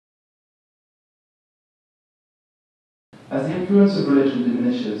As the influence of religion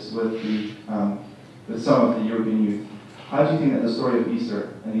diminishes with some of the European youth, how do you think that the story of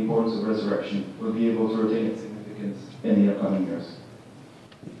Easter and the importance of resurrection will be able to retain its significance in the upcoming years?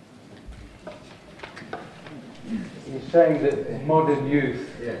 He's saying that modern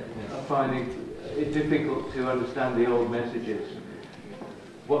youth are finding it difficult to understand the old messages.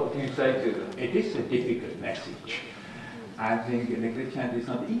 What do you say to them? It is a difficult message. I think the Christianity is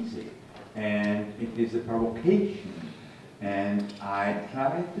not easy, and it is a provocation. And I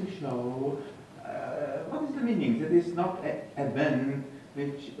try to show what is the meaning. That is not an event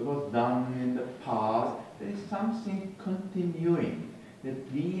which was done in the past. There is something continuing,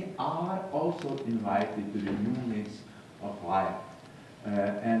 that we are also invited to the newness of life.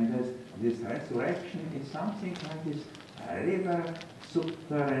 And this resurrection is something like this river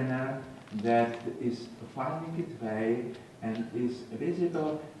subterranean that is finding its way and is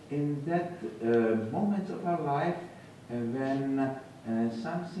visible in that moment of our life when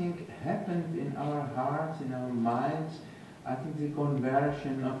something happened in our hearts, in our minds. I think the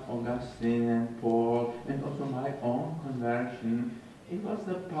conversion of Augustine and Paul, and also my own conversion, it was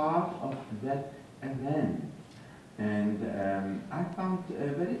the part of that event. And I found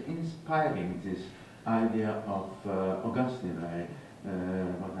very inspiring this idea of Augustine,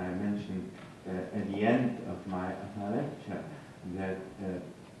 what I mentioned at the end of my lecture, that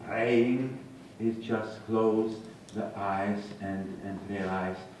praying is just close the eyes and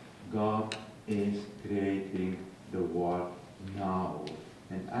realize God is creating the world now.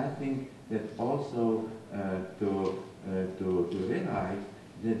 And I think that also to realize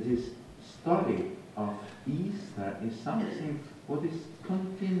that this story of Easter is something what is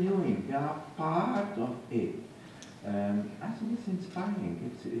continuing. We are part of it. I think it's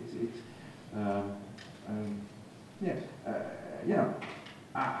inspiring.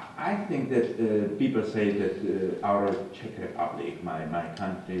 I think that people say that our Czech Republic, my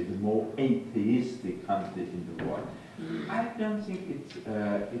country, is the more atheistic country in the world. I don't think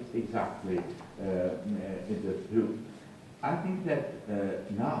it's exactly the truth. I think that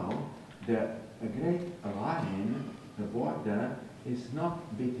now the great line, the border, is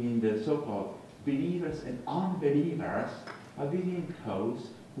not between the so-called believers and unbelievers, but between those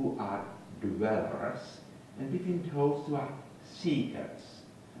who are dwellers and between those who are seekers.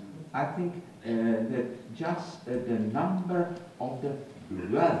 I think that just the number of the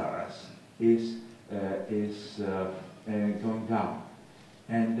dwellers is going down,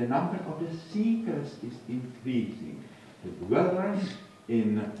 and the number of the seekers is increasing. The dwellers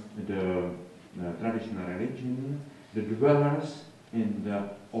in the traditional religion, the dwellers in the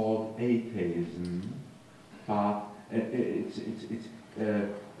old atheism, but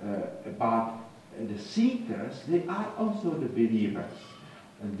but the seekers, they are also the believers.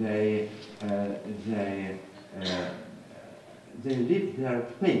 They live their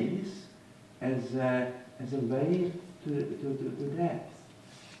faith as a way to death,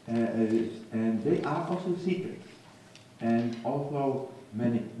 and they are also seekers. And although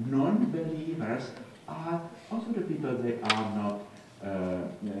many non-believers are also the people, they are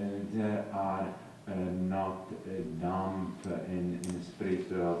not dumb in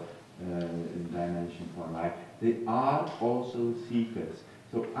spiritual dimension for life. They are also seekers.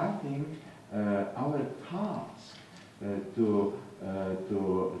 So I think our task to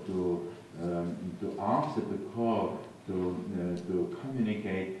answer the call to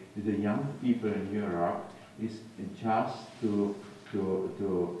communicate with the young people in Europe is just to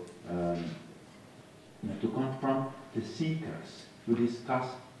confront the seekers, to discuss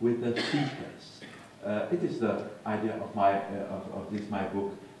with the seekers. It is the idea of my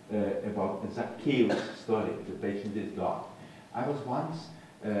book about Zacchaeus' story. The patient is God. I was once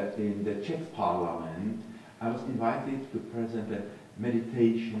in the Czech Parliament. I was invited to present a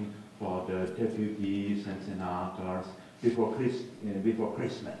meditation for the deputies and senators before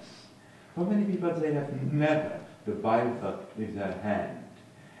Christmas. For many people, they have never the Bible in their hand.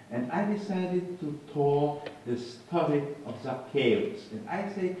 And I decided to tell the story of Zacchaeus. And I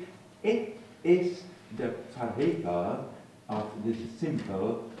say, it is the parable of this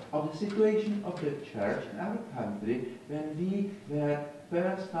symbol of the situation of the church in our country when we were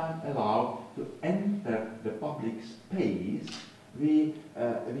first time allowed to enter the public space. We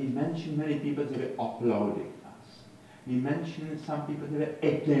mentioned many people that were applauding us. We mentioned some people that were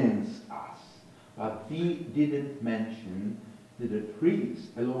against us. But we didn't mention that the trees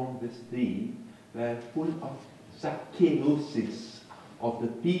along the street were full of Zacchaeuses, of the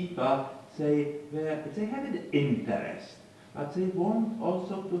people they have an interest, but they want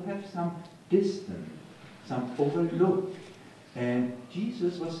also to have some distance, some overlook. And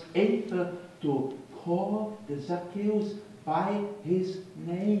Jesus was able to call the Zacchaeus by his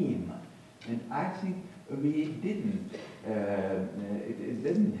name. And I think we didn't. It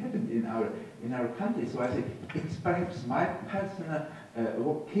didn't happen in our country. So I say it's perhaps my personal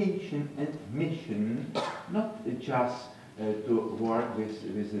vocation and mission, not just to work with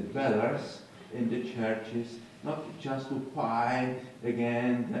the dwellers in the churches, not just to fight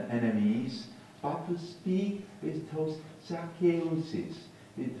against the enemies, but to speak with those Zacchaeuses,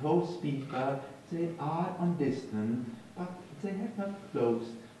 with those people. They are on distance, but they have not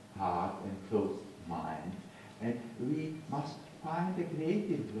closed heart and closed mind. And we must find a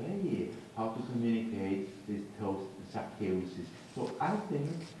creative way how to communicate with those Zacchaeuses. So I think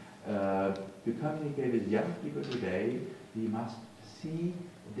to communicate with young people today, we must see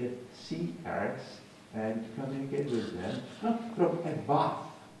the seekers and communicate with them, not from above,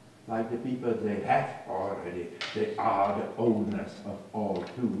 like the people they have already, they are the owners of all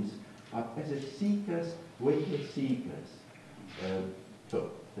truths, but as a seekers with the seekers.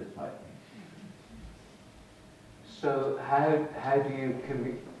 So that's my thing. So how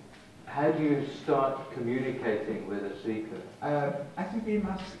do you start communicating with a seeker? I think we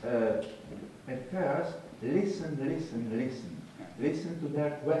must at first listen to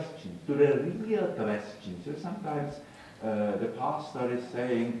their questions, to the real questions. So sometimes the pastor is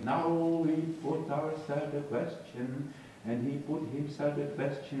saying, now we put ourselves a question, and he put himself a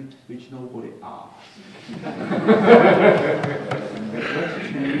question which nobody asked. The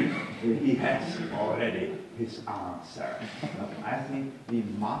question, he has already his answer. I think we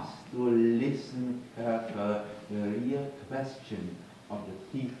must to listen to the real question of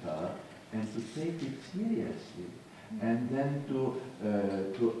the people and to take it seriously, and then to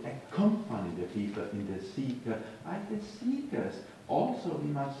accompany the people in the seeker, like the seekers. Also, we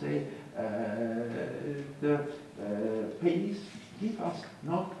must say, the pace give us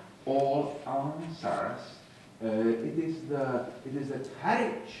not all answers. It is the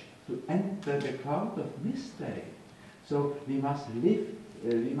courage to enter the cloud of mystery. So we must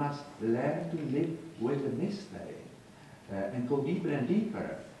learn to live with the mystery and go deeper and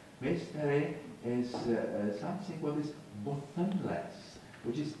deeper. Mystery is something what is bottomless,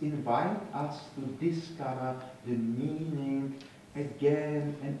 which is invite us to discover the meaning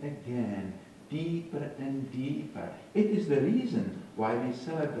again and again, deeper and deeper. It is the reason why we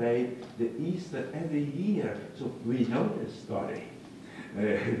celebrate the Easter every year. So we know the story.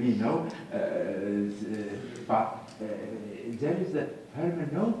 We know, but there is a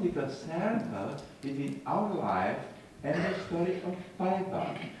hermeneutical circle between our life and the story of Bible.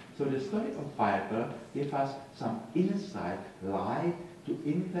 So the story of Bible gives us some insight, light to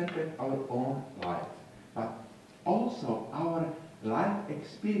interpret our own life. But also our life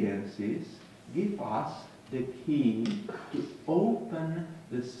experiences give us the key to open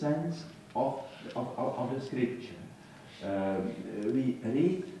the sense of the scripture. We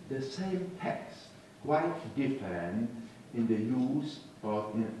read the same text, quite different in the youth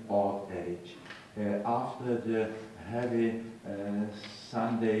or in old age. After the heavy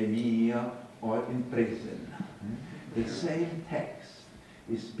Sunday meal or in prison. The same text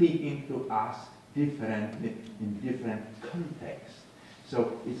is speaking to us differently in different contexts.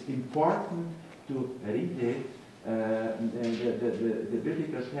 So it's important to read it, the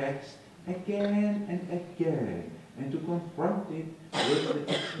biblical text again and again, and to confront it with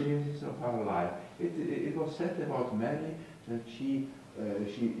the experiences of our life. It was said about Mary that she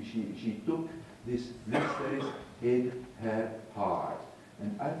took these mysteries in her heart.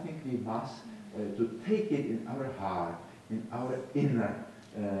 And I think we must to take it in our heart, in our inner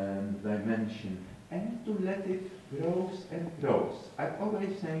dimension, and to let it grow and grow. I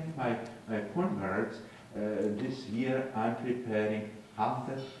always thank my converts. This year I'm preparing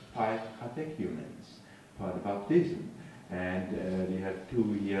 105 catechumens for the baptism. And we have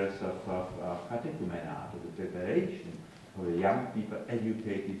 2 years of catechumenate, the preparation for the young people,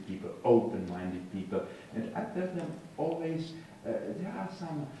 educated people, open-minded people. And I tell them always, there are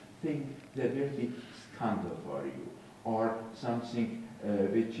some things that will be scandal for you, or something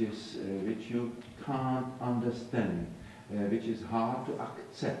which you can't understand, which is hard to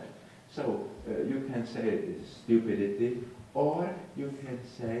accept. So you can say it is stupidity, or you can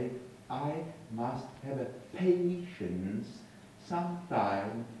say, I must have a patience.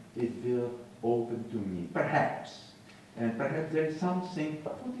 Sometime it will open to me, perhaps. And perhaps there is something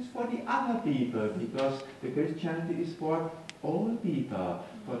what is for the other people, because the Christianity is for all people,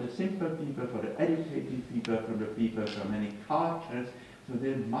 for the simple people, for the educated people, for the people from many cultures. So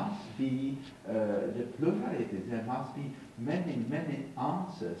there must be the plurality, there must be many, many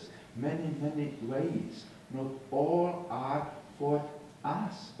answers, many, many ways. Not all are for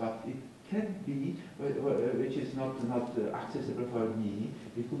us, but it can be, which is not accessible for me,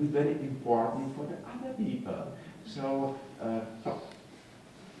 it could be very important for the other people. So